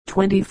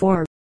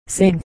24.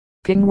 Sing.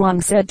 King Wang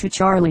said to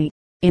Charlie,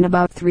 in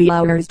about 3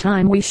 hours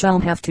time we shall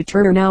have to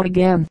turn out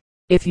again.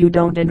 If you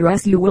don't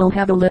undress you will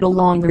have a little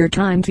longer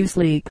time to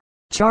sleep.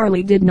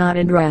 Charlie did not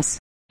undress,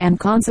 and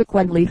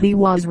consequently he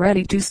was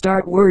ready to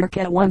start work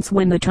at once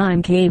when the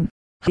time came.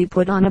 He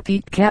put on a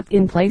peaked cap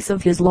in place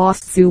of his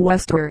lost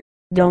sou'wester.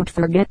 Don't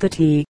forget the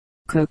tea,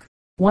 cook,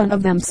 one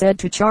of them said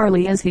to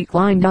Charlie as he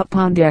climbed up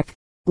on deck.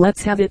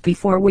 Let's have it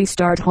before we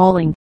start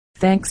hauling.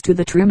 Thanks to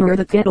the trimmer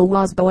the kettle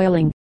was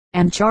boiling,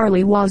 and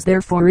Charlie was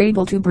therefore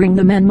able to bring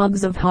the men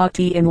mugs of hot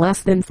tea in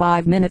less than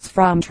 5 minutes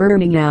from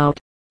turning out.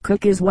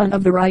 Cook is one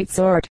of the right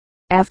sort,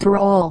 after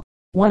all,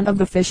 one of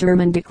the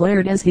fishermen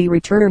declared as he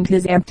returned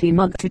his empty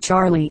mug to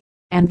Charlie,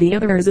 and the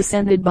others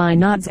assented by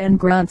nods and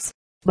grunts.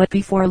 But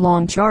before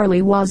long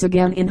Charlie was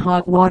again in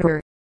hot water.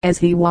 As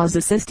he was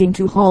assisting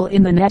to haul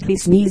in the net he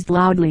sneezed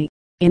loudly.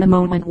 In a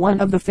moment one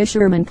of the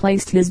fishermen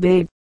placed his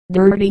big,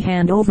 dirty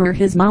hand over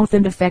his mouth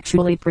and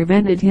effectually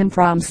prevented him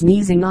from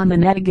sneezing on the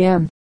net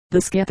again. The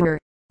skipper,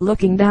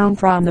 looking down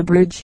from the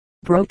bridge,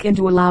 broke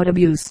into a loud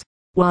abuse.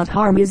 What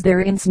harm is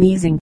there in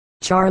sneezing?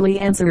 Charlie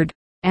answered,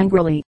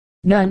 angrily.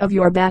 None of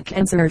your back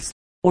answers,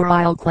 or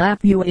I'll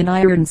clap you in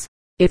irons.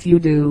 If you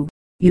do,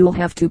 you'll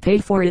have to pay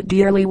for it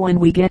dearly when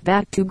we get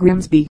back to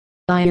Grimsby.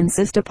 I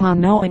insist upon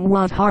knowing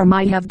what harm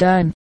I have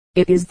done.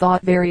 It is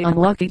thought very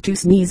unlucky to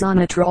sneeze on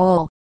a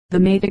trawl, the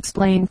mate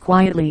explained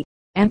quietly,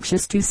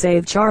 anxious to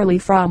save Charlie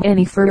from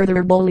any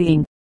further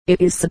bullying.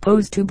 It is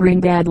supposed to bring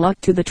bad luck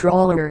to the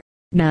trawler.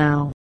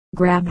 Now,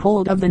 grab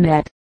hold of the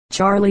net.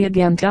 Charlie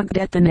again tugged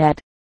at the net,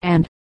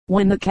 and,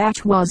 when the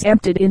catch was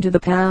emptied into the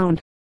pound,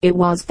 it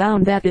was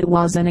found that it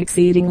was an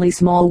exceedingly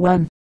small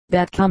one.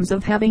 That comes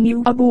of having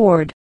you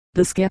aboard,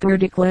 the skipper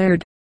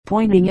declared,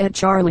 pointing at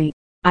Charlie.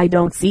 I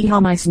don't see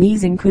how my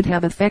sneezing could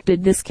have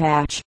affected this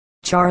catch,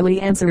 Charlie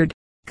answered,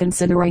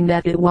 considering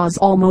that it was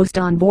almost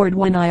on board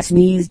when I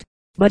sneezed.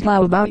 But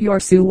how about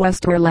your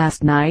sou'wester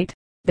last night?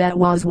 That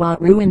was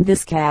what ruined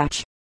this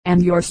catch,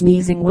 and your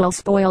sneezing will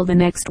spoil the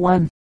next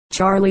one.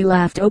 Charlie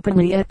laughed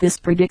openly at this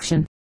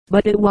prediction,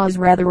 but it was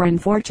rather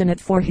unfortunate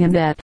for him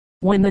that,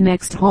 when the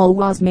next haul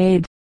was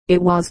made,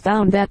 it was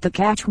found that the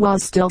catch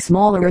was still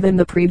smaller than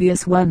the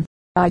previous one.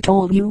 I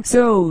told you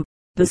so,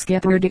 the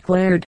skipper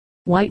declared,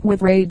 white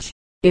with rage.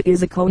 It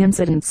is a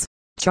coincidence,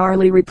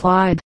 Charlie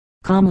replied,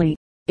 calmly.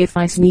 If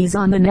I sneeze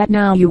on the net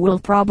now you will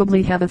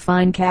probably have a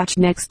fine catch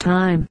next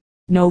time.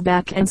 No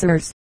back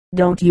answers.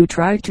 Don't you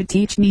try to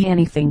teach me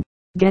anything.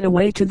 Get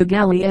away to the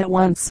galley at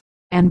once,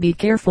 and be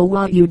careful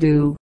what you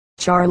do.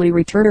 Charlie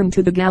returned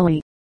to the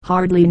galley,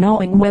 hardly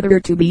knowing whether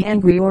to be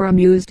angry or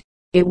amused.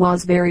 It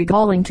was very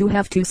galling to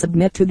have to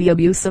submit to the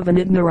abuse of an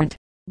ignorant,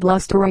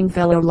 blustering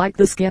fellow like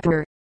the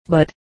skipper,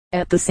 but,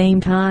 at the same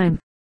time,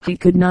 he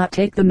could not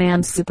take the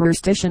man's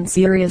superstition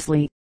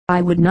seriously.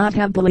 I would not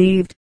have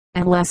believed,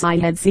 unless I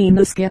had seen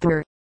the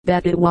skipper,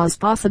 that it was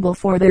possible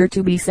for there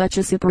to be such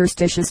a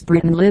superstitious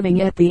Briton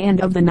living at the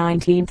end of the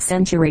 19th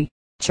century,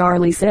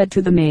 Charlie said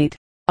to the mate,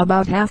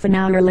 about half an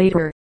hour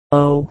later.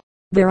 Oh,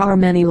 there are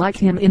many like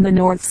him in the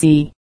North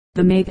Sea,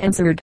 the mate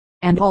answered,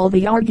 and all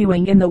the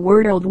arguing in the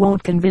world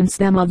won't convince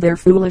them of their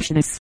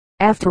foolishness.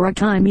 After a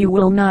time you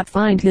will not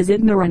find his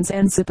ignorance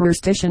and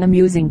superstition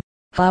amusing.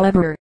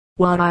 However,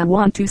 what I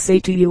want to say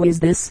to you is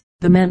this: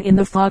 the men in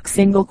the Fox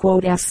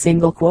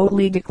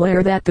Lee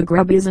declare that the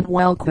grub isn't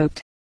well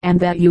cooked, and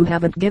that you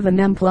haven't given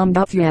them plum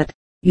duff yet.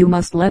 You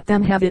must let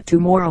them have it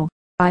tomorrow.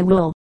 I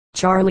will,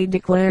 Charlie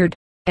declared,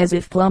 as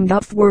if plum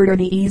duff were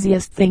the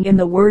easiest thing in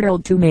the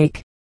world to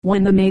make.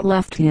 When the mate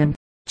left him,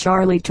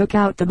 Charlie took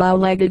out the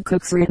bow-legged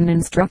cook's written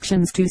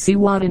instructions to see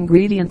what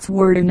ingredients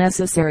were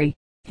necessary.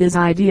 His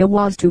idea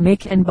was to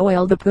make and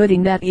boil the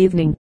pudding that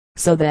evening,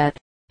 so that,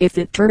 if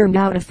it turned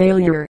out a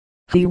failure,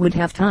 he would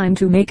have time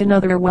to make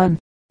another one.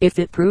 If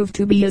it proved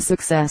to be a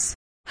success,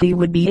 he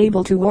would be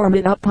able to warm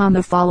it up on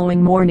the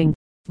following morning.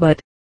 But,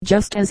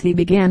 just as he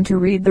began to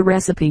read the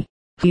recipe,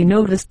 he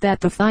noticed that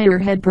the fire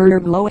had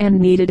burned low and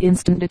needed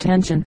instant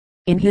attention.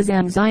 In his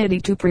anxiety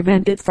to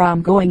prevent it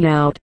from going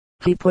out,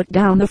 he put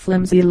down the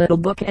flimsy little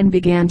book and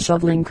began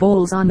shoveling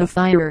coals on the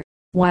fire.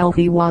 While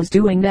he was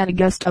doing that a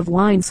gust of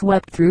wine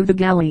swept through the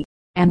galley,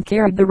 and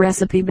carried the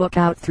recipe book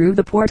out through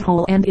the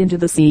porthole and into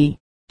the sea.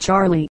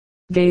 Charlie,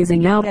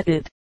 gazing out at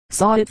it,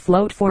 saw it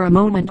float for a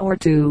moment or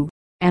two,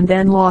 and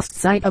then lost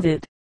sight of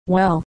it.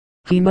 Well,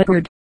 he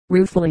muttered,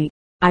 ruefully,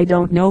 I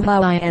don't know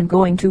how I am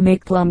going to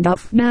make plum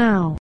duff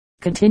now.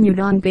 Continued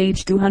on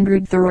page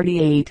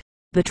 238.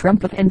 The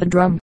trumpet and the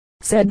drum.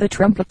 Said the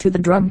trumpet to the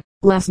drum,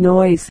 less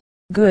noise,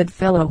 good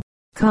fellow.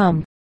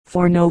 Come,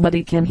 for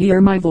nobody can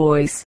hear my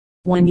voice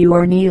when you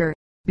are near.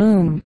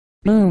 Boom,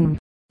 boom.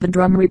 The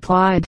drum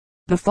replied,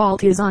 the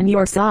fault is on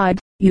your side.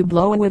 You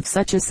blow with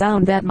such a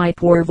sound that my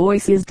poor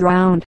voice is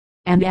drowned.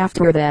 And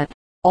after that,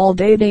 all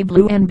day they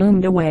blew and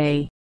boomed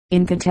away,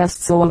 in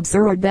contest so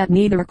absurd that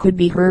neither could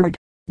be heard.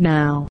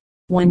 Now,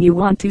 when you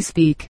want to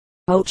speak,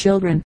 O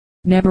children,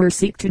 never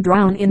seek to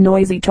drown in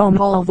noisy tone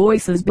all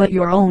voices but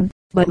your own,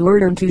 but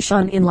learn to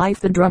shun in life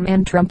the drum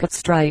and trumpet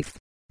strife.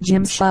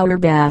 Jim's shower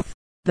bath.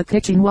 The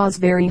kitchen was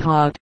very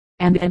hot,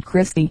 and Aunt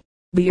Christie,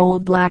 The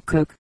old black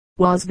cook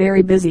was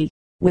very busy,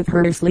 with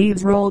her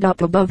sleeves rolled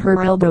up above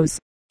her elbows,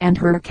 and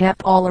her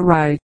cap all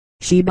awry.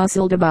 She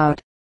bustled about,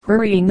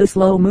 hurrying the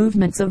slow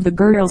movements of the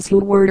girls who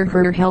were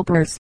her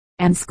helpers,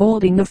 and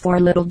scolding the 4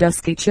 little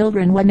dusky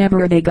children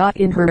whenever they got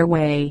in her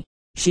way.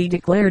 She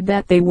declared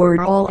that they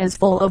were all as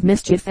full of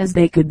mischief as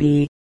they could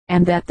be,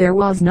 and that there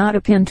was not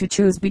a pin to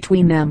choose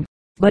between them.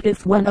 But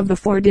if one of the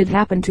 4 did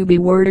happen to be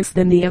worse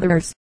than the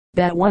others,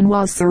 that one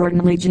was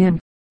certainly Jim.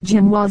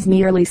 Jim was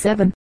nearly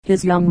 7.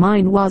 His young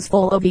mind was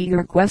full of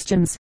eager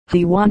questions.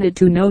 He wanted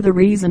to know the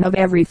reason of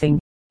everything,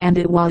 and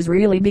it was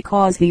really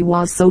because he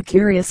was so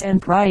curious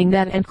and prying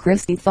that Aunt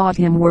Christie thought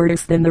him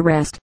worse than the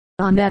rest.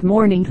 On that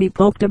morning he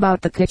poked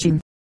about the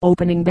kitchen,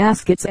 opening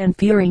baskets and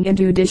peering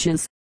into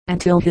dishes,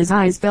 until his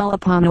eyes fell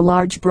upon a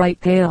large bright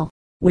pail,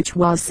 which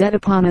was set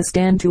upon a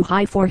stand too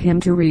high for him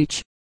to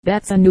reach.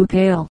 "That's a new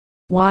pail.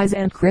 Why's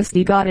Aunt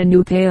Christie got a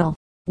new pail?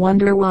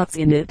 Wonder what's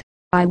in it.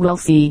 I will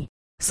see."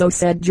 So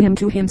said Jim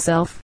to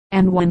himself,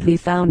 and when he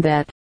found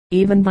that,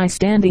 even by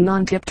standing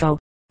on tiptoe,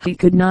 he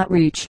could not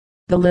reach,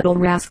 the little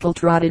rascal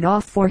trotted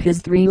off for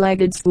his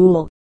 3-legged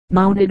stool,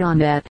 mounted on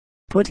that,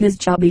 put his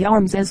chubby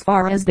arms as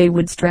far as they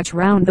would stretch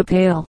round the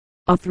pail.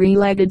 A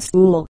 3-legged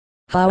stool,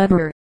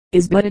 however,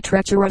 is but a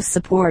treacherous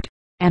support,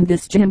 and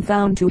this Jim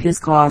found to his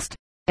cost.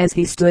 As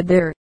he stood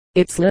there,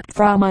 it slipped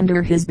from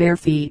under his bare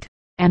feet,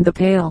 and the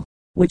pail,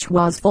 which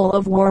was full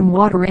of warm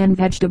water and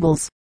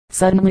vegetables,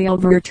 suddenly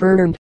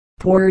overturned.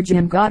 Poor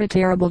Jim got a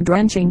terrible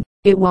drenching.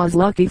 It was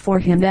lucky for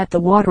him that the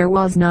water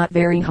was not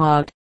very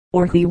hot,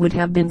 or he would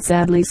have been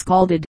sadly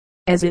scalded.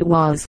 As it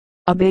was,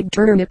 a big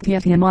turnip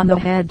hit him on the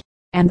head,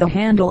 and the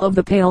handle of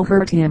the pail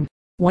hurt him.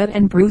 Wet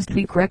and bruised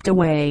he crept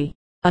away,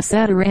 a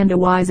sadder and a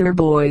wiser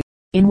boy,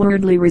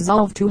 inwardly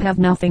resolved to have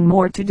nothing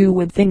more to do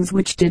with things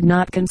which did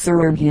not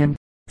concern him.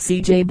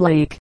 C.J.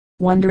 Blake,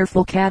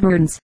 Wonderful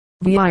Caverns,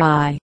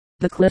 VII,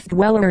 The Cliff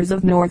Dwellers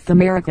of North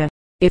America.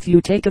 If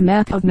you take a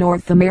map of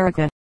North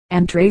America,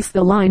 and trace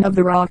the line of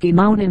the Rocky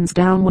Mountains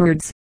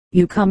downwards,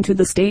 you come to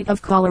the state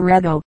of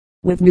Colorado,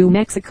 with New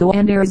Mexico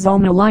and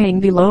Arizona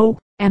lying below,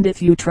 and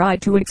if you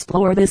tried to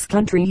explore this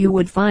country you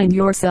would find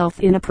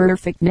yourself in a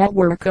perfect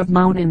network of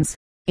mountains.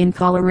 In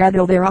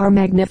Colorado there are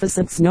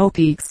magnificent snow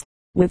peaks,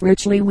 with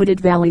richly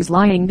wooded valleys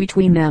lying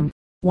between them,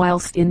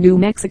 whilst in New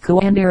Mexico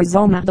and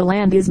Arizona the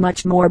land is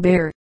much more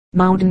bare.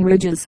 Mountain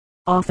ridges,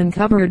 often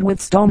covered with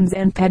stones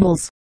and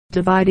pebbles,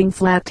 dividing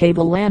flat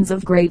tablelands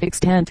of great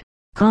extent.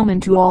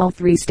 Common to all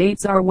 3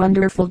 states are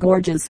wonderful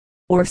gorges,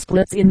 or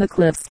splits in the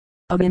cliffs,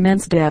 of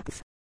immense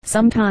depth.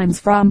 Sometimes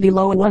from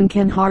below one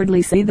can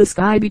hardly see the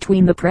sky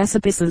between the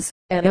precipices.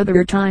 At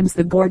other times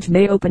the gorge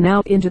may open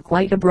out into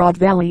quite a broad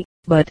valley,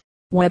 but,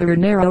 whether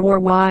narrow or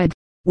wide,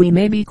 we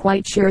may be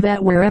quite sure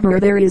that wherever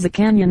there is a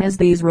canyon, as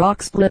these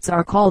rock splits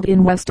are called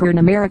in Western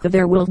America,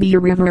 there will be a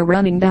river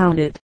running down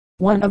it.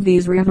 One of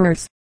these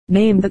rivers,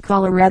 named the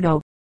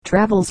Colorado,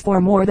 travels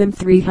for more than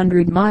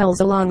 300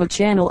 miles along a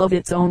channel of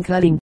its own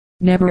cutting,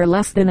 never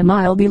less than a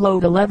mile below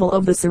the level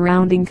of the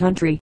surrounding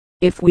country.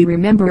 If we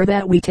remember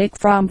that we take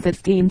from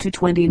 15 to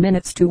 20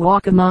 minutes to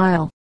walk a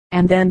mile,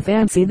 and then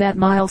fancy that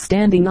mile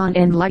standing on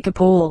end like a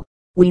pole,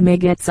 we may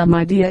get some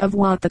idea of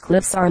what the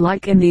cliffs are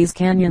like in these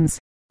canyons.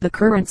 The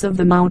currents of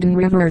the mountain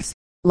rivers,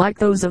 like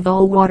those of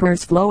all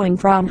waters flowing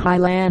from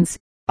highlands,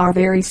 are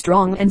very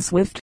strong and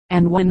swift,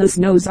 and when the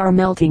snows are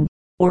melting,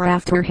 or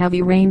after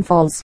heavy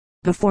rainfalls,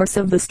 the force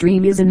of the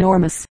stream is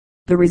enormous.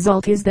 The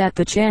result is that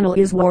the channel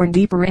is worn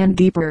deeper and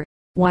deeper,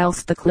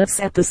 whilst the cliffs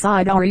at the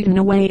side are eaten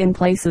away in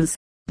places.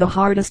 The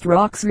hardest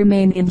rocks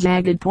remain in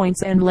jagged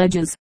points and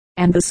ledges,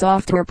 and the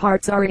softer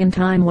parts are in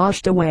time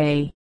washed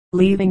away,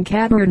 leaving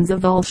caverns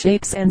of all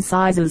shapes and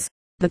sizes.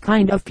 The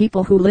kind of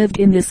people who lived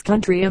in this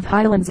country of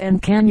highlands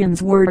and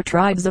canyons were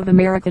tribes of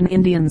American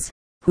Indians,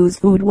 whose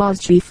food was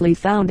chiefly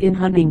found in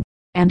hunting,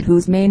 and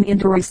whose main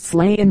interests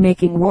lay in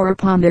making war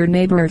upon their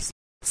neighbors.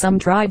 Some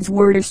tribes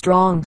were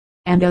strong,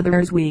 and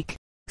others weak,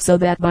 so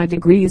that by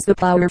degrees the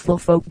powerful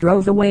folk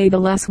drove away the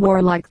less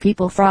warlike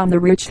people from the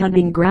rich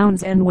hunting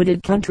grounds and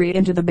wooded country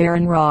into the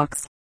barren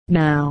rocks.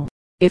 Now,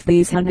 if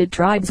these hunted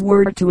tribes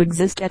were to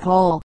exist at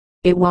all,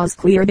 it was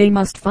clear they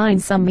must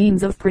find some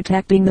means of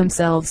protecting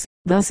themselves.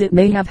 Thus it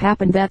may have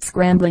happened that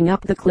scrambling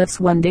up the cliffs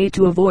one day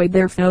to avoid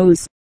their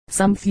foes,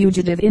 some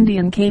fugitive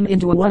Indian came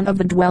into one of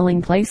the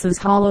dwelling places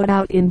hollowed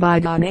out in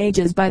bygone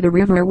ages by the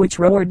river which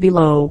roared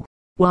below.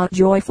 What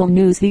joyful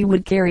news he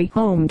would carry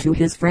home to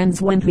his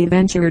friends when he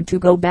ventured to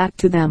go back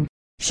to them.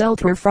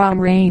 Shelter from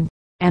rain,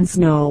 and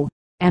snow,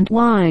 and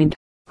wind.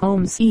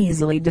 Homes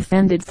easily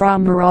defended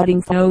from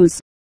marauding foes.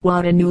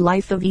 What a new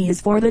life of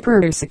ease for the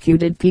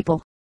persecuted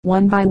people.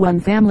 One by one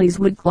families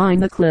would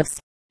climb the cliffs,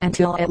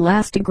 until at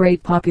last a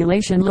great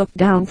population looked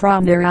down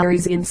from their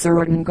eyries in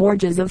certain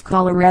gorges of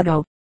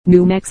Colorado,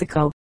 New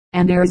Mexico,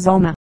 and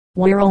Arizona,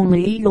 where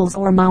only eagles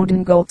or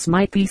mountain goats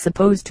might be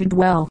supposed to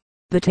dwell.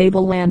 The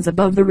tablelands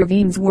above the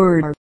ravines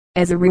were,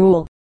 as a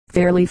rule,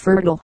 fairly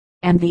fertile,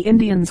 and the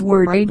Indians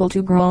were able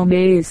to grow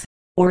maize,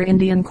 or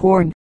Indian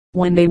corn.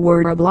 When they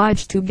were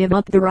obliged to give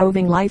up the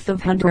roving life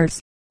of hunters,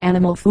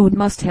 animal food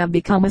must have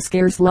become a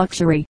scarce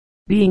luxury,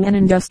 being an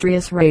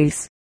industrious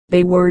race,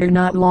 they were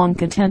not long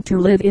content to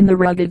live in the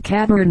rugged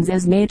caverns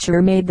as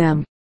nature made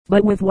them,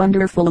 but with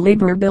wonderful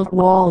labor built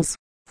walls,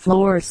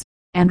 floors,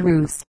 and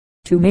roofs,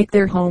 to make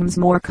their homes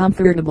more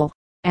comfortable,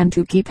 and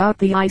to keep out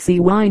the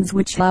icy winds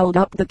which howled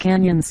up the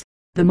canyons.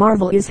 The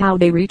marvel is how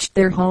they reached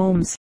their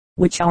homes,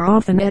 which are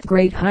often at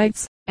great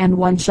heights, and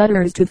one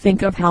shudders to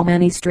think of how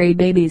many stray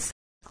babies,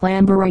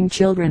 clambering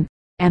children,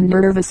 and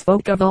nervous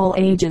folk of all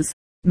ages,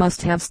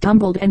 must have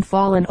stumbled and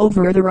fallen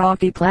over the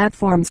rocky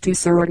platforms to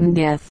certain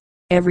death.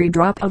 Every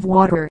drop of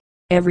water,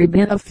 every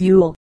bit of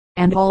fuel,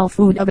 and all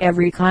food of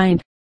every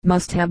kind,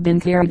 must have been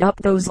carried up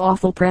those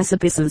awful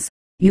precipices,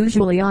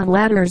 usually on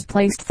ladders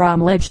placed from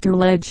ledge to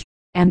ledge,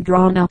 and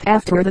drawn up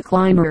after the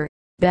climber.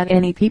 That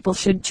any people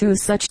should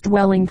choose such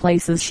dwelling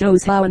places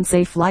shows how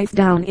unsafe life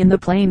down in the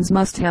plains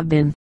must have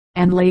been.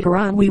 And later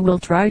on we will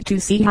try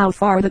to see how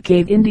far the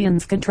cave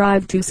Indians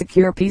contrived to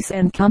secure peace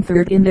and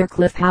comfort in their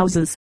cliff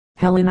houses.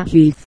 Helena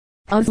Heath.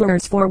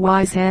 Puzzlers for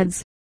wise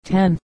heads.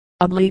 10.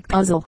 A bleak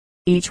puzzle.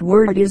 Each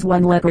word is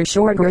one letter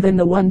shorter than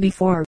the one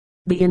before.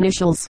 The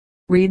initials.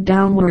 Read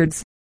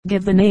downwards.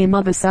 Give the name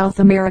of a South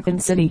American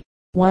city.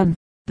 1.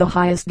 The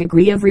highest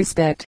degree of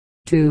respect.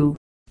 2.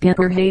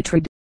 Bitter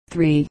hatred.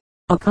 3.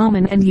 A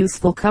common and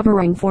useful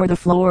covering for the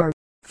floor.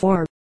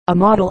 4. A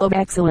model of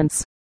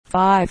excellence.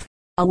 5.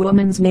 A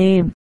woman's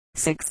name.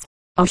 6.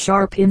 A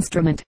sharp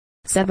instrument.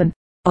 7.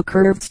 A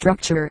curved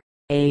structure.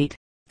 8.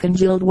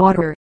 Congealed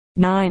water.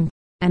 9.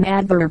 An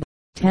adverb.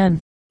 10.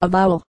 A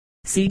vowel.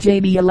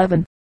 CJB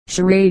 11.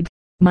 Charade.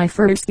 My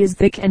first is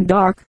thick and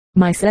dark,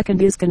 my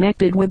second is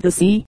connected with the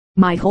sea,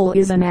 my whole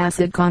is an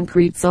acid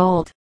concrete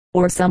salt,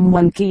 or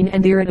someone keen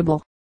and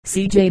irritable.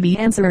 CJB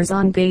answers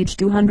on page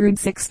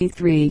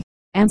 263.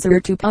 Answer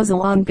to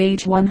puzzle on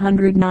page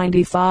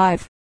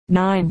 195.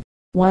 9.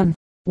 1.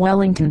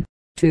 Wellington.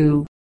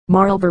 2.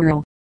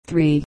 Marlborough.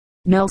 3.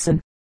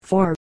 Nelson.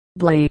 4.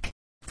 Blake.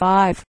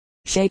 5.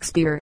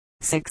 Shakespeare.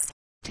 6.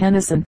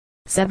 Tennyson.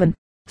 7.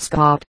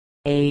 Scott.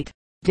 8.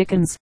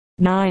 Dickens.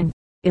 9.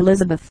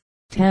 Elizabeth.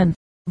 10.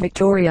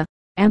 Victoria.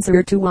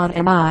 Answer to what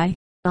am I?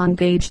 On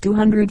page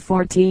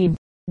 214.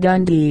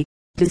 Dundee.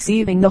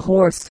 Deceiving the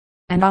horse.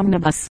 An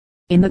omnibus,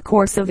 in the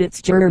course of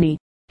its journey,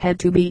 had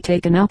to be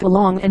taken up a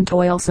long and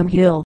toilsome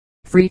hill.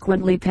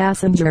 Frequently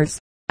passengers,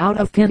 out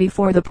of pity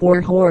for the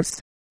poor horse,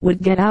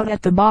 would get out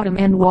at the bottom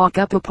and walk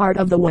up a part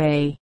of the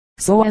way,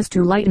 so as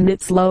to lighten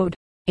its load.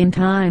 In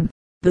time,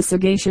 the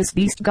sagacious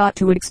beast got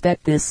to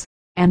expect this,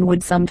 and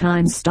would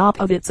sometimes stop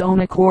of its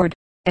own accord,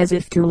 as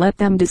if to let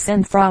them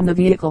descend from the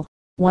vehicle.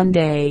 One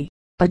day,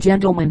 a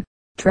gentleman,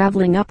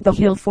 traveling up the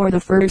hill for the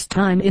first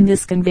time in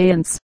this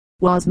conveyance,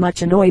 was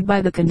much annoyed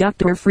by the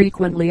conductor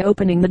frequently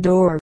opening the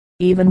door,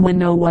 even when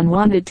no one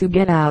wanted to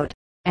get out,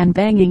 and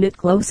banging it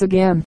close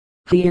again.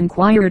 He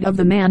inquired of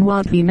the man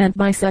what he meant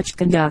by such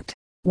conduct,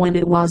 when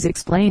it was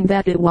explained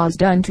that it was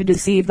done to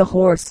deceive the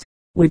horse,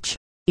 which,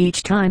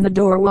 each time the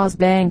door was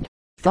banged,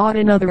 thought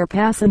another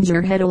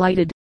passenger had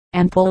alighted,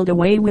 and pulled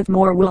away with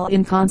more will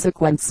in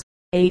consequence.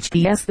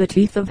 HPS The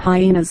teeth of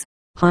hyenas.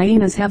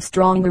 Hyenas have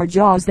stronger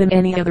jaws than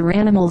any other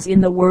animals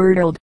in the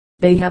world.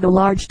 They have a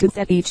large tooth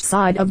at each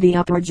side of the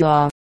upper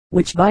jaw,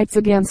 which bites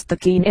against the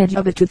keen edge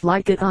of a tooth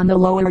like it on the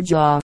lower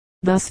jaw,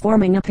 thus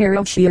forming a pair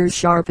of shears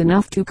sharp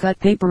enough to cut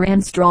paper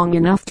and strong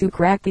enough to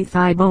crack the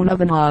thigh bone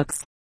of an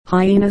ox.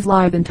 Hyenas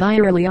live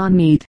entirely on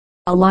meat.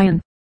 A lion,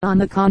 on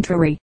the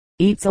contrary,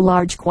 eats a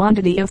large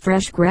quantity of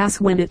fresh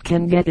grass when it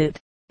can get it,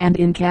 and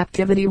in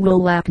captivity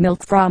will lap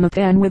milk from a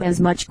pan with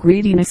as much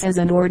greediness as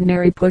an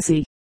ordinary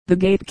pussy. The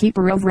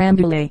gatekeeper of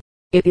Rambouillet.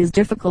 It is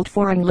difficult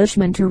for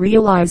Englishmen to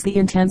realize the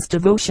intense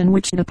devotion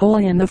which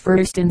Napoleon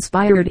I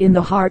inspired in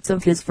the hearts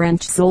of his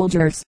French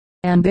soldiers.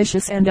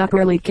 Ambitious and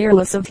utterly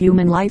careless of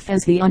human life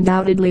as he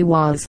undoubtedly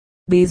was,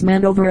 these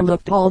men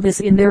overlooked all this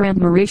in their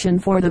admiration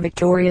for the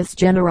victorious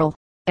general.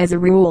 As a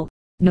rule,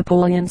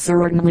 Napoleon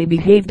certainly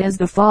behaved as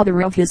the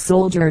father of his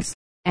soldiers,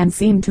 and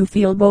seemed to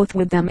feel both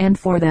with them and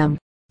for them.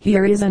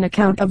 Here is an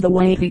account of the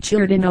way he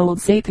cheered an old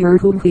satyr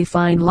whom he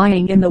found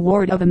lying in the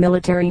ward of a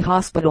military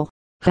hospital.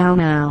 How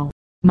now,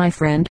 my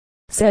friend,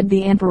 said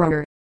the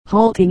emperor,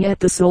 halting at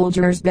the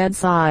soldier's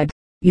bedside.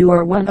 You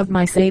are one of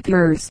my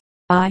satyrs.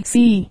 I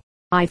see.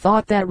 I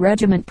thought that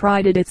regiment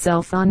prided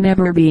itself on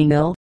never being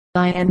ill.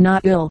 I am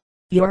not ill,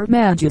 your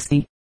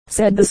majesty,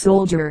 said the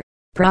soldier,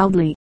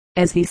 proudly,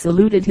 as he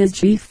saluted his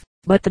chief,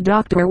 but the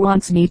doctor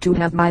wants me to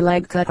have my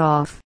leg cut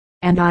off,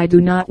 and I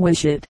do not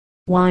wish it.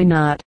 Why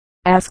not?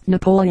 Asked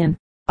Napoleon.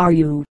 Are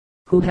you,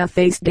 who have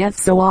faced death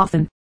so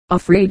often,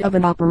 afraid of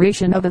an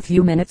operation of a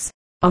few minutes?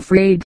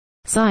 Afraid,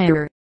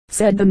 sire,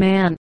 said the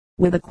man,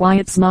 with a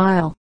quiet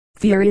smile.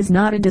 Fear is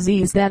not a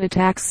disease that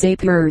attacks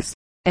satyrs,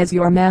 as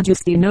your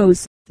majesty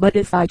knows, but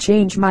if I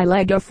change my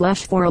leg of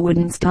flesh for a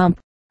wooden stump,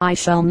 I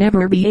shall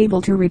never be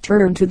able to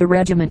return to the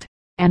regiment,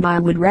 and I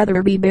would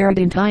rather be buried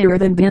entire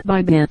than bit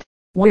by bit.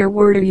 Where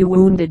were you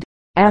wounded?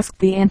 Asked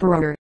the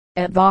emperor.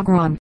 At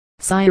Wagram,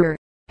 sire.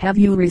 Have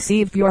you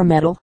received your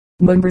medal?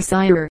 Remember,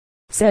 sire,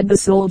 said the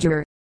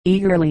soldier,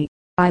 eagerly.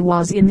 I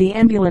was in the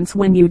ambulance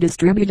when you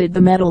distributed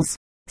the medals.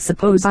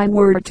 Suppose I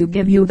were to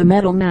give you the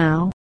medal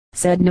now,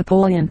 said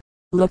Napoleon,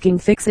 looking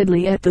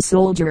fixedly at the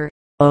soldier.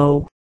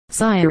 Oh,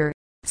 sire,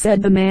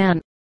 said the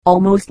man,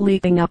 almost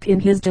leaping up in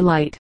his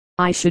delight.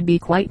 I should be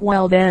quite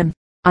well then.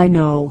 I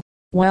know.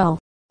 Well,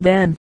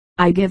 then,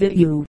 I give it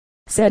you,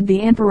 said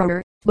the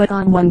emperor, but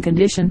on one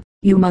condition.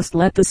 You must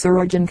let the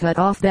surgeon cut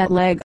off that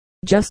leg,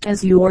 just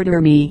as you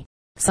order me.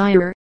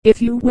 Sire,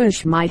 if you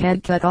wish my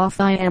head cut off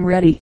I am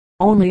ready,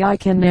 only I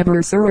can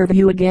never serve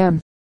you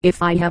again,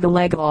 if I have a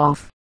leg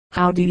off.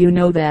 How do you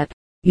know that,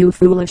 you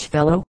foolish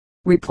fellow?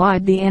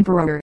 Replied the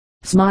emperor,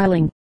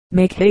 smiling.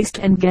 Make haste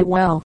and get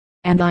well,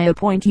 and I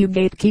appoint you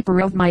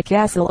gatekeeper of my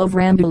castle of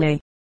Rambouillet.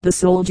 The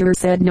soldier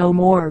said no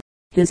more.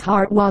 His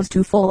heart was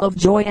too full of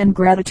joy and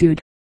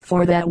gratitude,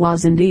 for that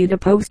was indeed a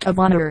post of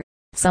honor.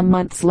 Some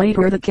months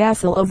later the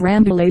castle of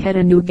Rambouillet had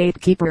a new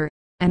gatekeeper,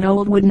 an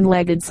old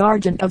wooden-legged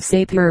sergeant of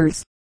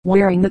sapiers,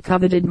 wearing the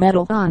coveted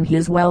medal on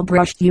his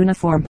well-brushed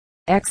uniform.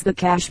 The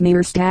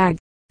Kashmir stag.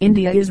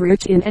 India is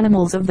rich in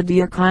animals of the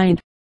deer kind.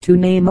 To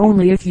name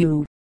only a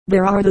few,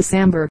 there are the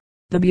sambar,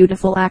 the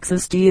beautiful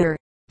axis deer,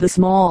 the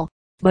small,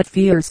 but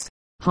fierce,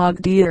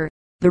 hog deer,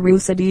 the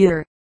rusa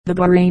deer, the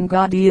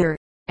Baranga deer,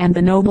 and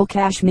the noble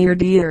Kashmir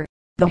deer.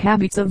 The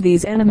habits of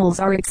these animals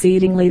are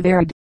exceedingly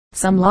varied.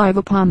 Some live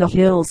upon the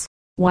hills,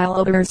 while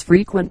others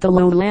frequent the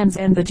lowlands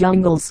and the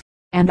jungles,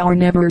 and are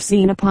never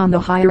seen upon the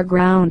higher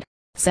ground.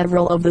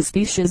 Several of the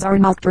species are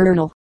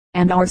nocturnal,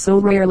 and are so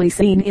rarely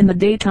seen in the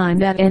daytime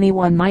that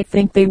anyone might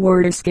think they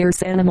were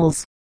scarce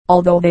animals,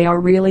 although they are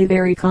really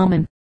very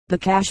common. The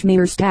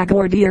Kashmir stag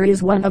or deer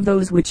is one of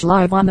those which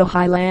live on the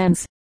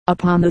highlands,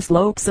 upon the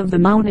slopes of the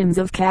mountains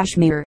of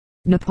Kashmir,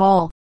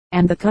 Nepal,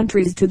 and the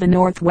countries to the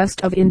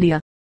northwest of India.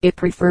 It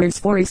prefers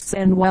forests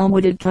and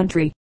well-wooded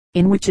country,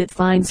 in which it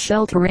finds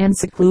shelter and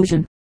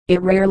seclusion.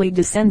 It rarely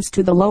descends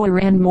to the lower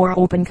and more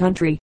open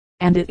country,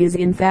 and it is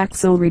in fact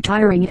so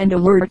retiring and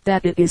alert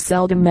that it is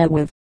seldom met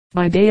with.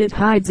 By day it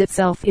hides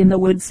itself in the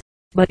woods,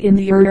 but in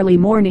the early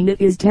morning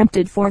it is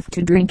tempted forth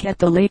to drink at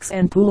the lakes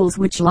and pools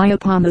which lie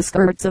upon the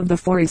skirts of the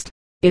forest.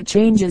 It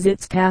changes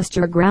its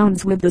pasture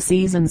grounds with the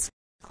seasons,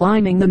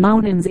 climbing the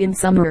mountains in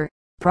summer,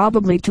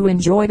 probably to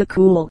enjoy the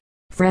cool,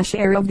 fresh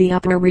air of the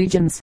upper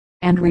regions,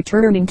 and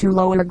returning to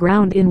lower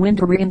ground in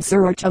winter in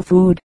search of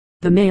food.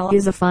 The male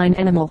is a fine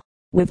animal,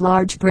 with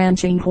large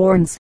branching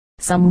horns,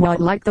 somewhat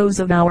like those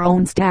of our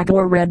own stag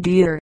or red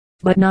deer,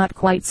 but not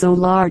quite so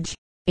large.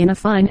 In a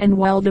fine and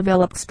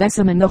well-developed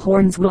specimen the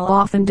horns will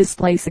often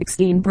display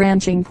 16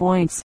 branching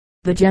points.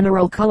 The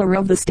general color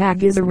of the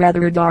stag is a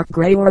rather dark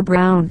gray or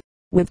brown,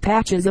 with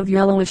patches of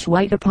yellowish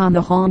white upon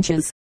the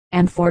haunches,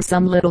 and for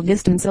some little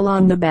distance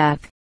along the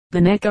back.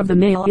 The neck of the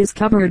male is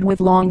covered with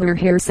longer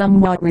hair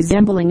somewhat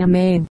resembling a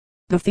mane.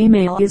 The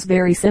female is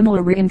very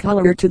similar in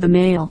color to the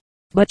male,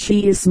 but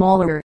she is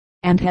smaller,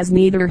 and has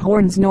neither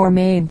horns nor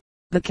mane.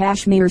 The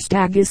Kashmir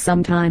stag is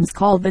sometimes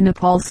called the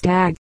Nepal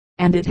stag,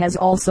 and it has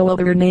also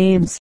other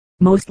names,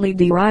 mostly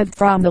derived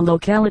from the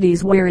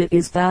localities where it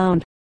is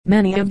found.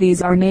 Many of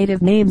these are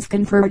native names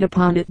conferred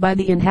upon it by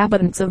the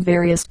inhabitants of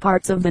various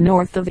parts of the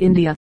north of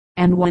India,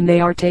 and when they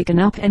are taken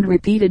up and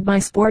repeated by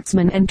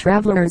sportsmen and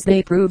travelers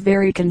they prove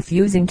very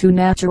confusing to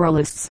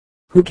naturalists,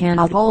 who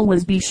cannot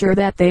always be sure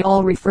that they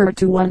all refer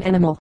to one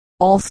animal.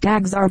 All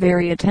stags are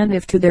very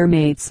attentive to their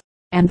mates,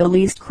 and the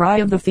least cry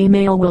of the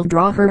female will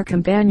draw her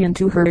companion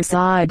to her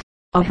side.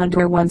 A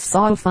hunter once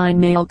saw a fine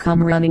male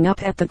come running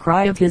up at the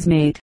cry of his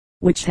mate,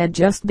 which had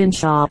just been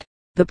shot.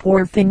 The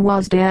poor thing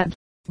was dead,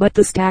 but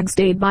the stag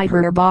stayed by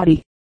her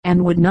body,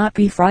 and would not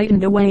be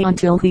frightened away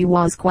until he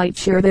was quite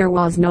sure there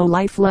was no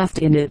life left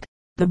in it.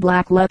 The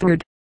black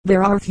leopard.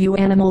 There are few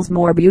animals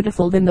more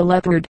beautiful than the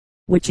leopard,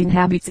 which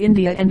inhabits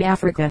India and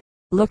Africa.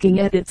 Looking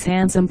at its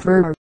handsome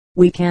fur,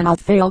 we cannot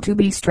fail to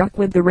be struck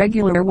with the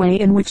regular way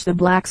in which the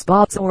black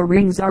spots or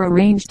rings are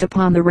arranged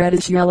upon the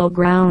reddish-yellow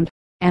ground,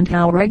 and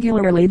how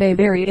regularly they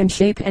vary in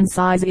shape and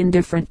size in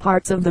different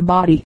parts of the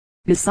body.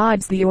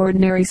 Besides the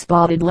ordinary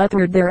spotted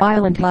leopard there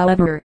island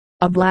however,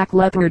 a black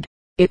leopard.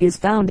 It is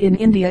found in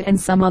India and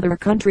some other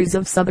countries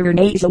of southern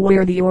Asia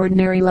where the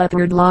ordinary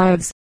leopard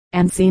lives,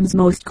 and seems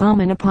most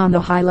common upon the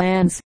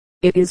highlands.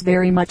 It is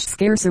very much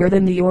scarcer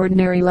than the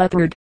ordinary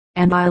leopard,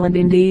 and island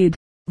indeed,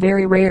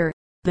 very rare.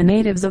 The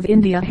natives of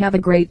India have a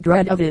great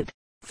dread of it,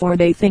 for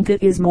they think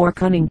it is more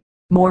cunning,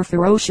 more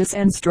ferocious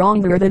and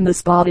stronger than the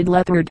spotted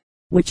leopard,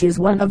 which is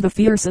one of the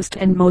fiercest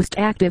and most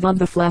active of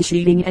the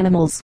flesh-eating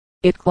animals.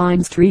 It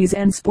climbs trees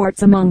and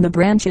sports among the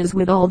branches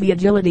with all the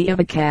agility of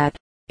a cat.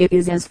 It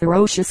is as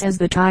ferocious as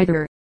the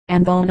tiger,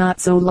 and though not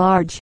so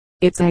large,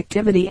 its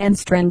activity and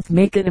strength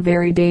make it a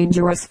very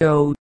dangerous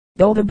foe.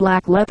 Though the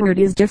black leopard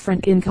is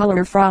different in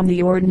color from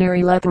the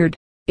ordinary leopard,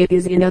 it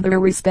is in other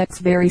respects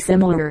very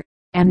similar,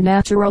 and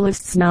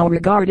naturalists now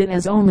regard it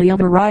as only a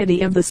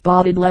variety of the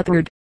spotted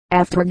leopard.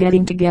 After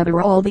getting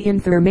together all the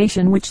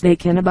information which they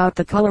can about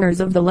the colors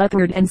of the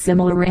leopard and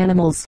similar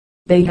animals,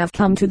 they have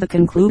come to the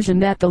conclusion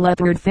that the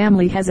leopard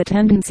family has a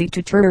tendency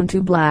to turn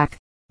to black.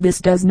 This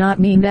does not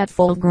mean that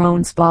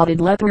full-grown spotted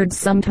leopards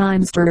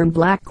sometimes turn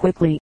black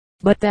quickly,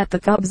 but that the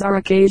cubs are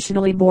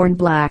occasionally born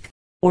black.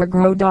 or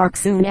grow dark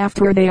soon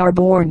after they are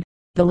born.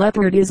 The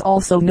leopard is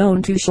also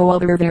known to show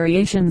other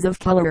variations of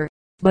color,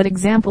 but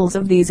examples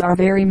of these are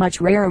very much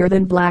rarer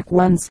than black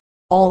ones.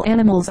 All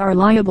animals are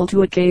liable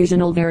to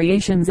occasional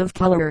variations of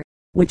color,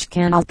 which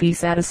cannot be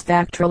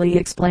satisfactorily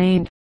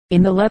explained.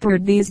 In the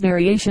leopard these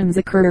variations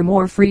occur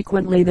more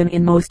frequently than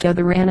in most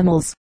other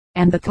animals,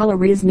 and the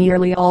color is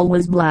nearly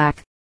always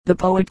black. The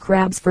poet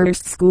Crabbe's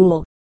first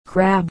school.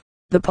 Crabbe,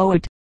 the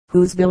poet,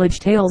 whose village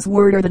tales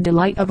were the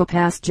delight of a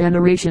past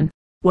generation,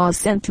 was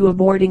sent to a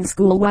boarding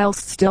school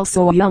whilst still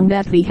so young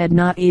that he had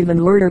not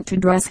even learned to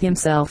dress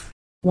himself.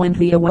 When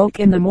he awoke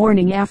in the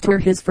morning after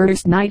his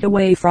first night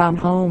away from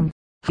home,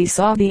 he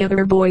saw the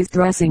other boys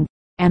dressing,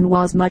 and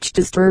was much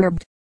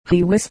disturbed.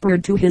 He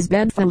whispered to his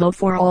bedfellow,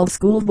 for all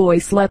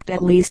schoolboys slept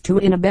at least two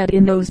in a bed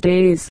in those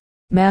days,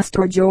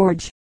 "Master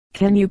George,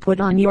 can you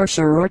put on your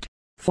shirt?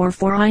 For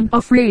I'm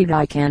afraid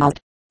I cannot."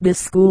 This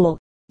school,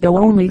 though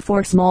only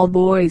for small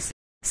boys,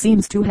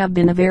 seems to have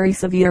been a very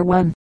severe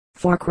one,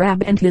 for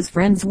Crabbe and his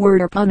friends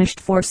were punished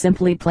for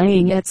simply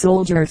playing at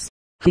soldiers.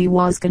 He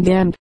was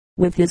condemned,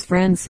 with his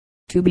friends,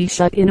 to be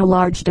shut in a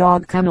large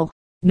dog kennel,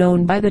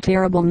 known by the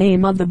terrible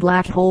name of the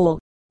Black Hole.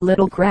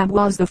 Little Crabbe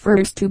was the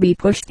first to be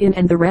pushed in,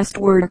 and the rest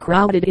were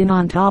crowded in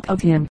on top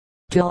of him,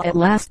 till at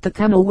last the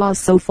kennel was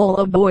so full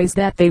of boys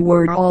that they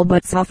were all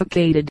but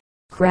suffocated.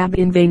 Crabbe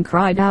in vain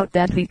cried out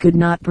that he could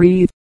not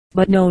breathe,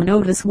 but no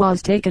notice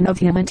was taken of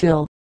him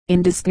until,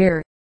 in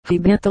despair, he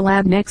bit the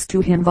lad next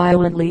to him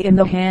violently in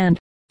the hand.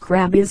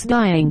 "Crabbe is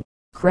dying!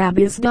 Crabbe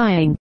is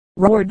dying!"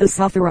 roared the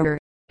sufferer,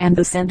 and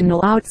the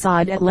sentinel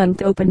outside at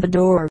length opened the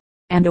door,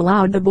 and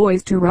allowed the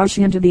boys to rush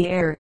into the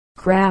air.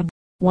 Crabbe,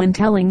 when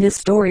telling this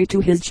story to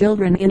his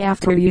children in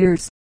after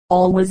years,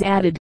 always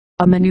added,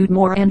 "A minute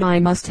more and I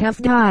must have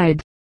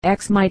died."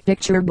 My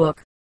picture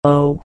book.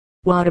 Oh,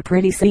 what a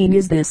pretty scene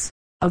is this,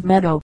 of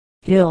meadow,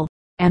 hill,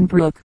 and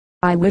brook.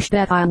 I wish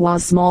that I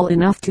was small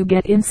enough to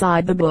get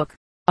inside the book.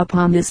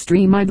 Upon this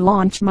stream I'd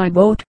launch my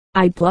boat,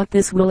 I'd pluck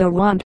this willow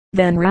wand,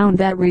 then round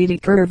that reedy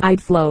curve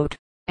I'd float,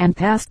 and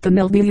past the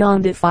mill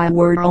beyond if I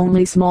were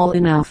only small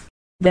enough.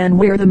 Then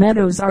where the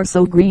meadows are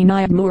so green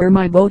I'd moor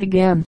my boat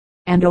again,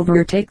 and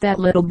overtake that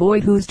little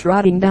boy who's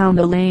trotting down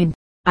the lane.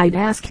 I'd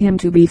ask him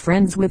to be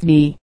friends with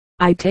me.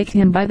 I'd take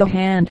him by the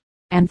hand,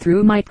 and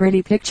through my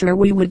pretty picture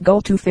we would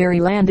go to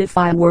fairyland if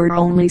I were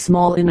only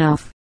small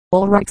enough.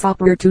 Ulrich's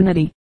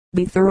opportunity.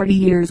 The 30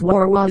 Years'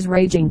 War was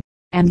raging,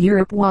 and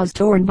Europe was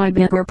torn by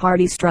bitter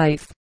party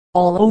strife.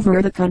 All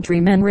over the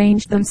country men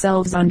ranged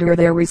themselves under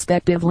their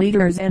respective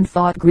leaders and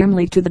fought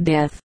grimly to the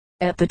death.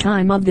 At the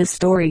time of this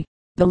story,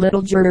 the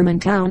little German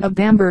town of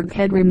Bamberg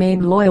had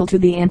remained loyal to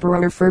the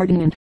Emperor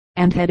Ferdinand,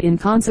 and had in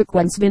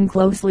consequence been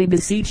closely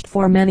besieged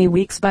for many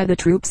weeks by the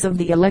troops of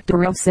the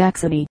Elector of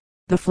Saxony.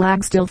 The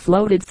flag still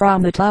floated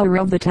from the tower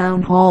of the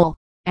town hall,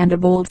 and a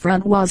bold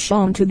front was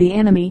shown to the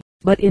enemy,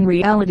 but in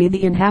reality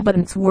the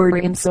inhabitants were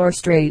in sore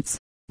straits.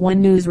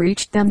 When news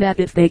reached them that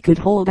if they could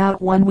hold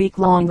out 1 week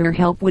longer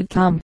help would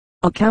come,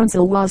 a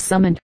council was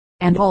summoned,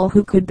 and all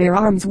who could bear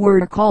arms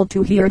were called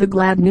to hear the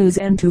glad news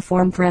and to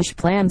form fresh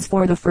plans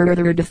for the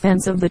further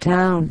defense of the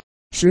town.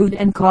 Shrewd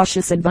and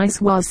cautious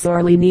advice was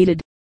sorely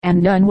needed,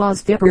 and none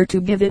was fitter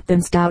to give it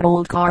than stout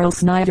old Karl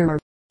Snyder,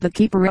 the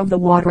keeper of the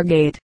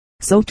Watergate.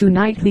 So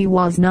tonight he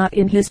was not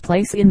in his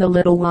place in the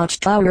little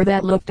watchtower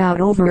that looked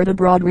out over the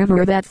broad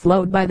river that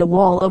flowed by the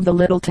wall of the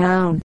little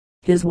town.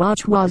 His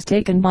watch was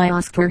taken by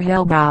Oscar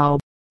Hellbaum,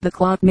 the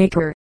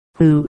clockmaker,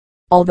 who,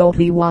 although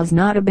he was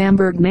not a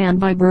Bamberg man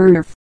by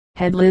birth,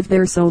 had lived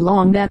there so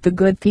long that the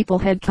good people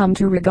had come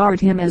to regard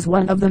him as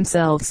one of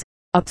themselves.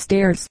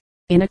 Upstairs,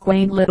 in a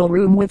quaint little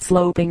room with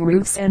sloping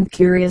roofs and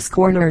curious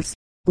corners,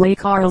 lay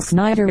Karl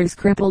Snyder's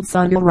crippled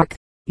son Ulrich,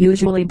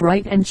 usually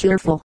bright and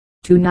cheerful.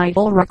 Tonight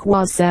Ulrich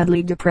was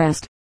sadly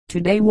depressed.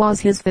 Today was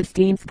his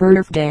 15th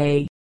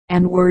birthday,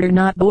 and were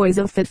not boys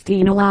of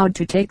 15 allowed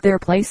to take their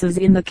places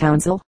in the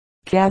council?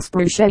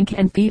 Caspar Schenk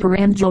and Peter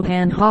and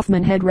Johann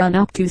Hoffmann had run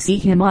up to see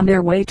him on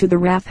their way to the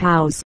Raff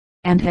House,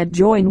 and had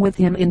joined with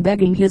him in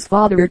begging his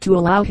father to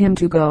allow him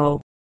to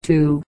go,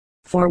 too,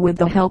 for with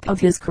the help of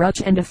his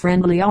crutch and a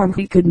friendly arm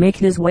he could make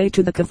his way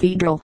to the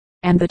cathedral,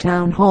 and the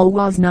town hall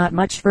was not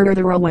much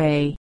further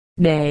away.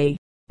 "Nay,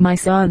 my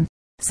son,"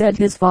 said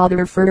his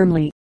father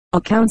firmly, "a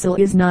council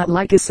is not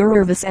like a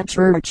service at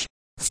church.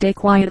 Stay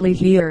quietly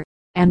here,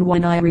 and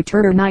when I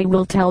return I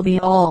will tell thee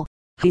all."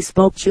 He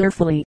spoke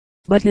cheerfully,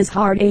 but his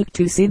heart ached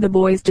to see the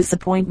boy's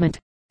disappointment,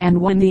 and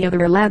when the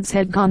other lads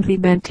had gone he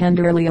bent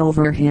tenderly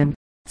over him,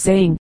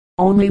 saying,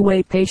 "Only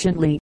wait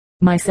patiently,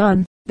 my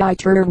son, thy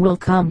turn will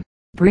come."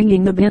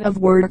 Bringing the bit of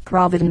work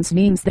Providence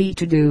means thee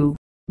to do.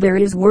 There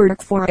is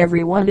work for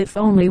everyone if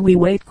only we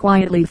wait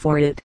quietly for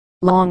it.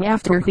 Long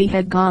after he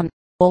had gone,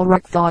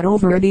 Ulrich thought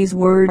over these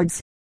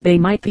words. They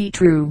might be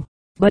true,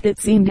 but it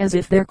seemed as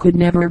if there could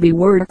never be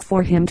work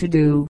for him to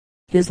do.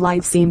 His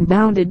life seemed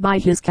bounded by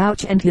his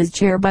couch and his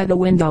chair by the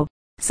window.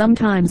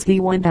 Sometimes he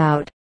went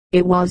out,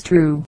 it was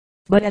true,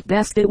 but at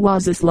best it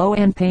was a slow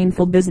and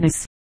painful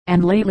business,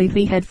 and lately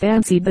he had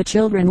fancied the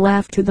children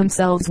laughed to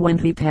themselves when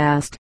he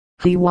passed.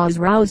 He was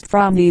roused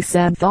from these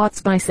sad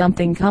thoughts by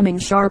something coming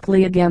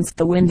sharply against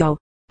the window.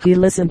 He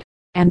listened,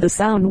 and the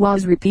sound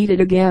was repeated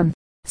again.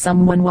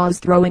 Someone was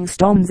throwing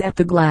stones at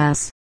the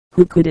glass.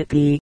 Who could it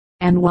be?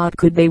 And what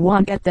could they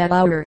want at that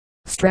hour?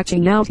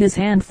 Stretching out his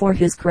hand for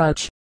his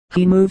crutch,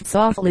 he moved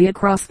softly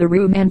across the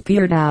room and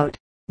peered out.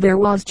 There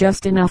was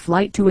just enough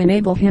light to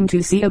enable him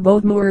to see a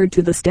boat moored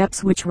to the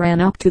steps which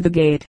ran up to the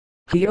gate.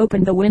 He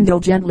opened the window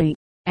gently,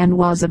 and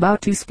was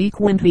about to speak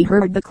when he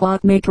heard the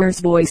clockmaker's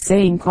voice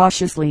saying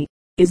cautiously,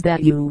 "Is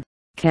that you,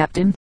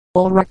 Captain?"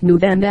 Ulrich knew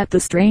then that the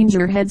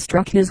stranger had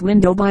struck his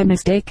window by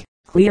mistake.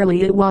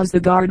 Clearly it was the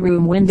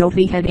guardroom window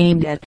he had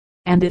aimed at,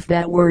 and if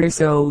that were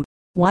so,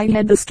 why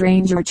had the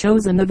stranger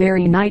chosen the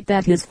very night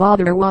that his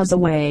father was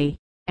away?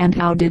 And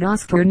how did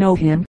Oscar know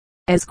him?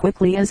 As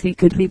quickly as he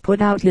could he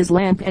put out his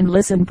lamp and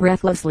listened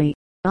breathlessly.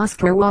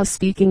 Oscar was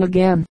speaking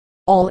again.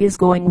 "All is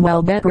going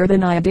well, better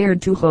than I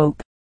dared to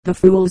hope. The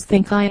fools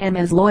think I am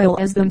as loyal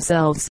as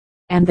themselves,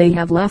 and they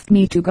have left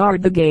me to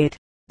guard the gate.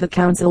 The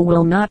council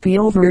will not be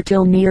over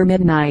till near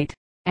midnight,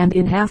 and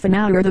in half an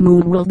hour the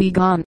moon will be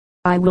gone.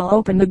 I will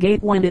open the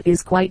gate when it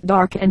is quite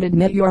dark and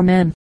admit your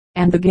men,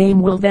 and the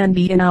game will then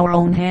be in our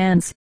own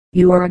hands.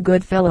 You are a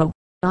good fellow,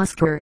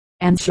 Oscar,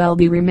 and shall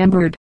be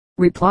remembered,"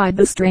 replied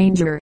the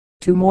stranger.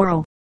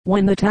 "Tomorrow,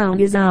 when the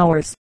town is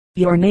ours,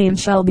 your name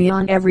shall be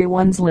on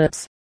everyone's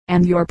lips,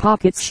 and your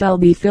pockets shall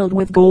be filled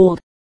with gold."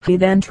 He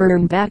then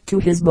turned back to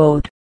his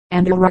boat,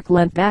 and Ulrich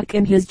leant back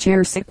in his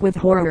chair sick with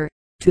horror.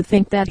 To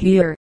think that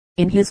here,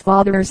 in his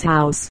father's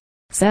house,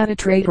 sat a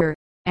traitor,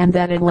 and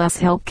that unless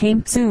help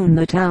came soon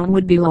the town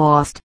would be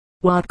lost.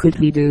 What could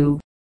he do?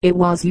 It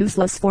was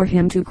useless for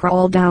him to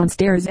crawl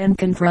downstairs and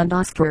confront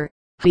Oscar.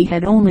 He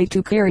had only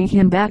to carry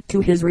him back to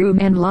his room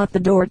and lock the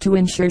door to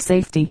ensure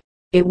safety.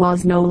 It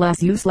was no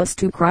less useless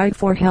to cry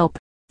for help,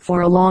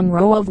 for a long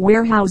row of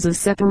warehouses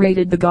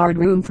separated the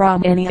guardroom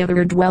from any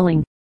other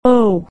dwelling.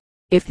 Oh,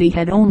 if he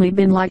had only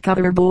been like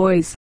other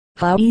boys,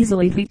 how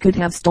easily he could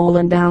have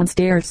stolen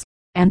downstairs,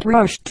 and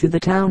rushed to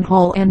the town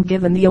hall and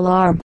given the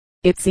alarm.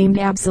 It seemed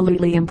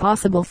absolutely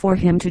impossible for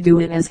him to do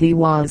it as he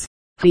was.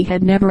 He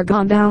had never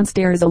gone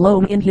downstairs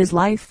alone in his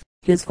life.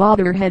 His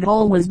father had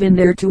always been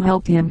there to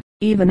help him.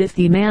 Even if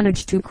he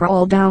managed to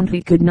crawl down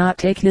he could not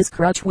take his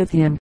crutch with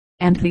him,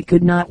 and he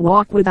could not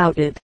walk without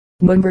it.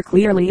 Remember,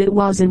 clearly it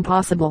was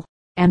impossible.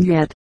 And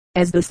yet,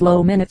 as the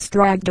slow minutes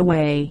dragged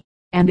away,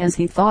 and as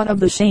he thought of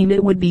the shame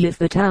it would be if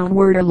the town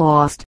were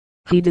lost,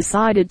 he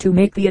decided to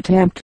make the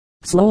attempt.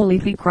 Slowly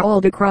he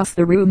crawled across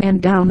the room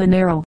and down the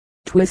narrow,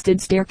 twisted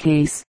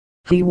staircase.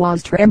 He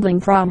was trembling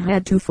from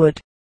head to foot,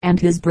 and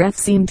his breath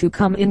seemed to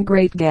come in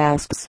great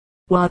gasps.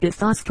 What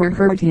if Oscar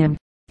heard him?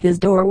 His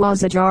door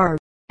was ajar,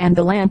 and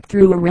the lamp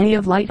threw a ray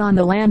of light on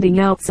the landing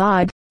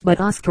outside,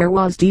 but Oscar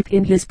was deep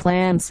in his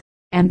plans,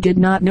 and did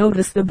not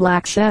notice the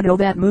black shadow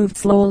that moved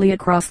slowly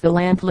across the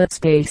lamplit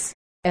space.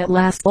 At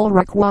last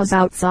Ulrich was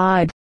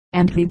outside,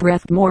 and he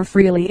breathed more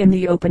freely in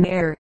the open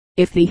air.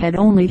 If he had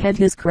only had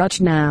his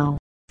crutch now,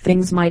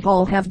 things might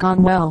all have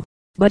gone well.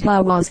 But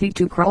how was he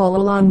to crawl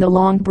along the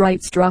long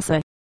bright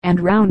Strasse, and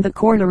round the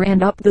corner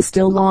and up the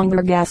still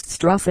longer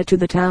Gaststrasse to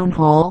the town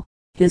hall?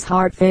 His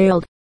heart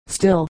failed.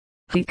 Still,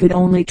 he could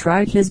only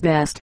try his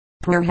best.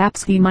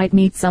 Perhaps he might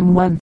meet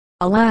someone.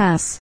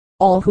 Alas!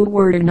 All who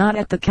were not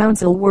at the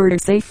council were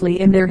safely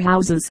in their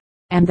houses,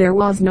 and there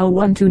was no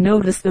one to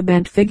notice the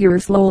bent figure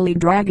slowly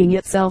dragging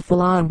itself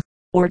along,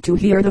 or to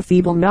hear the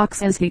feeble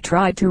knocks as he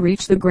tried to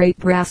reach the great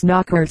brass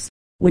knockers,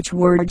 which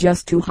were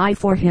just too high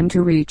for him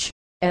to reach.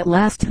 At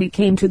last he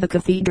came to the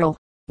cathedral,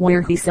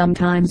 where he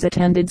sometimes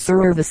attended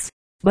service,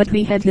 but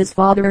he had his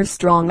father's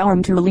strong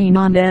arm to lean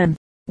on then,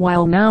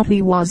 while now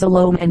he was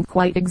alone and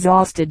quite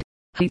exhausted.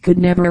 He could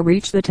never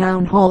reach the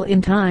town hall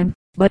in time,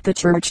 but the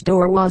church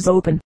door was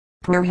open.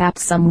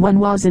 Perhaps someone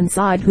was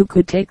inside who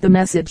could take the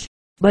message,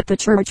 but the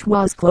church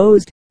was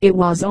closed. It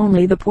was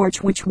only the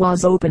porch which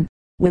was open.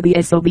 With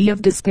the sob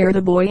of despair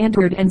the boy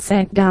entered and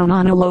sank down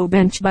on a low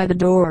bench by the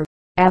door.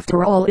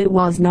 After all, it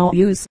was no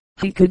use,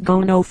 he could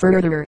go no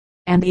further,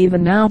 and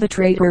even now the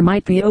traitor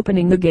might be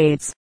opening the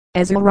gates.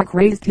 As Ulrich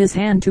raised his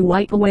hand to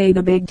wipe away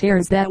the big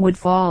tears that would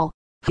fall,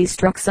 he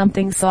struck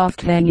something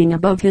soft hanging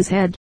above his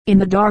head. In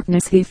the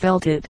darkness he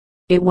felt it.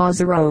 It was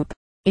a rope.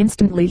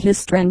 Instantly his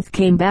strength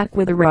came back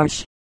with a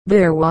rush.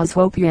 There was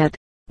hope yet.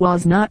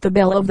 Was not the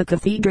bell of the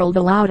cathedral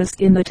the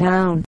loudest in the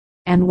town?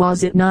 And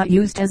was it not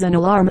used as an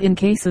alarm in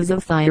cases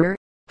of fire?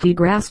 He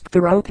grasped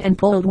the rope and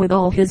pulled with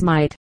all his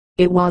might.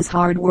 It was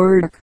hard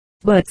work,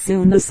 but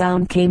soon the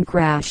sound came: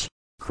 crash,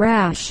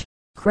 crash,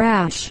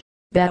 crash.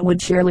 That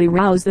would surely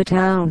rouse the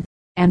town.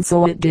 And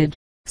so it did.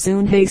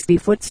 Soon hasty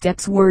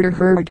footsteps were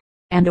heard,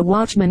 and a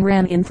watchman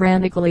ran in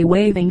frantically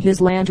waving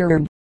his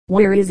lantern.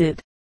 Where is it?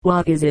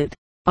 What is it?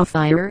 A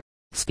fire?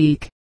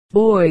 Speak,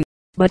 boy.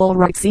 But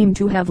Ulrich seemed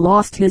to have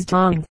lost his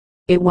tongue.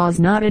 It was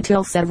not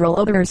until several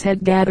others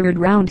had gathered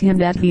round him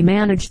that he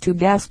managed to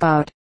gasp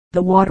out,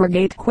 "The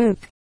Watergate,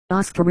 quick!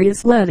 Oscar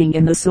is letting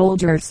in the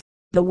soldiers!"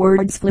 The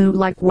words flew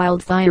like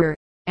wildfire,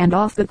 and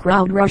off the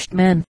crowd rushed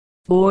men,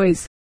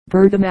 boys,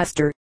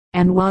 burgomaster,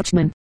 and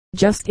watchmen.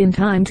 just in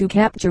time to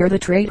capture the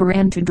traitor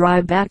and to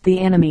drive back the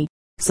enemy.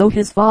 So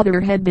his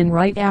father had been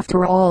right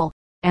after all,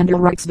 and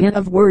Uruk's bit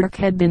of work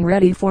had been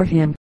ready for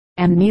him,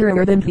 and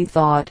nearer than he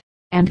thought,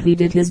 and he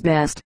did his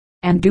best,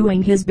 and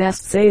doing his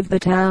best saved the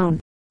town,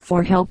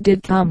 for help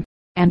did come,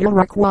 and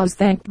Uruk was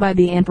thanked by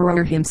the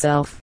emperor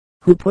himself,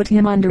 who put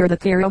him under the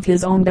care of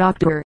his own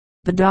doctor.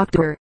 The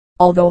doctor,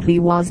 although he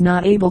was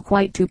not able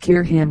quite to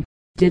cure him,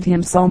 did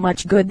him so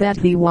much good that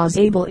he was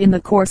able in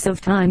the course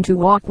of time to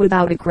walk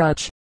without a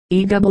crutch.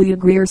 E. W.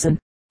 Grierson.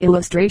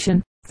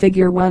 Illustration,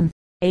 Figure 1.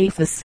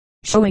 Aphis,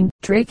 showing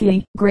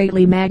tracheae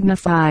greatly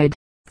magnified.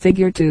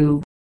 Figure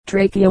 2.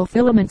 Tracheal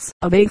filaments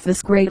of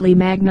aphis greatly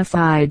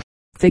magnified.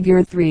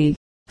 Figure 3.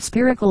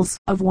 Spiracles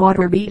of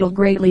water beetle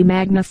greatly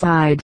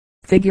magnified.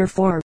 Figure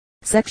 4.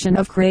 Section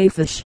of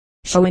crayfish,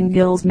 showing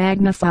gills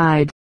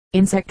magnified.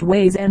 Insect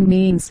ways and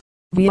means.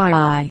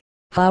 VII.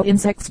 How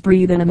insects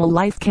breathe. Animal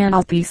life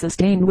cannot be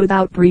sustained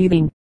without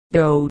breathing.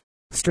 Though,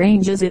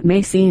 strange as it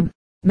may seem,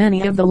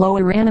 many of the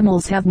lower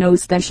animals have no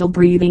special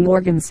breathing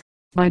organs.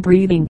 By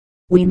breathing,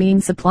 we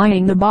mean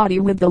supplying the body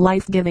with the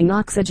life-giving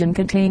oxygen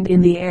contained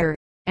in the air.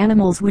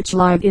 Animals which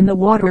live in the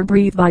water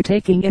breathe by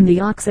taking in the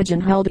oxygen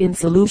held in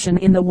solution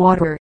in the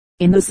water.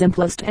 In the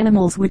simplest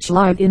animals which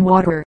live in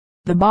water,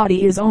 the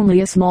body is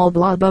only a small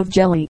blob of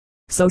jelly,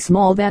 so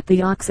small that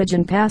the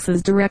oxygen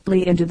passes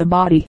directly into the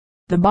body.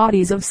 The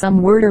bodies of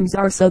some worms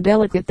are so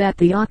delicate that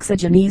the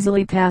oxygen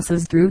easily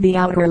passes through the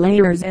outer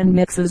layers and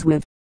mixes with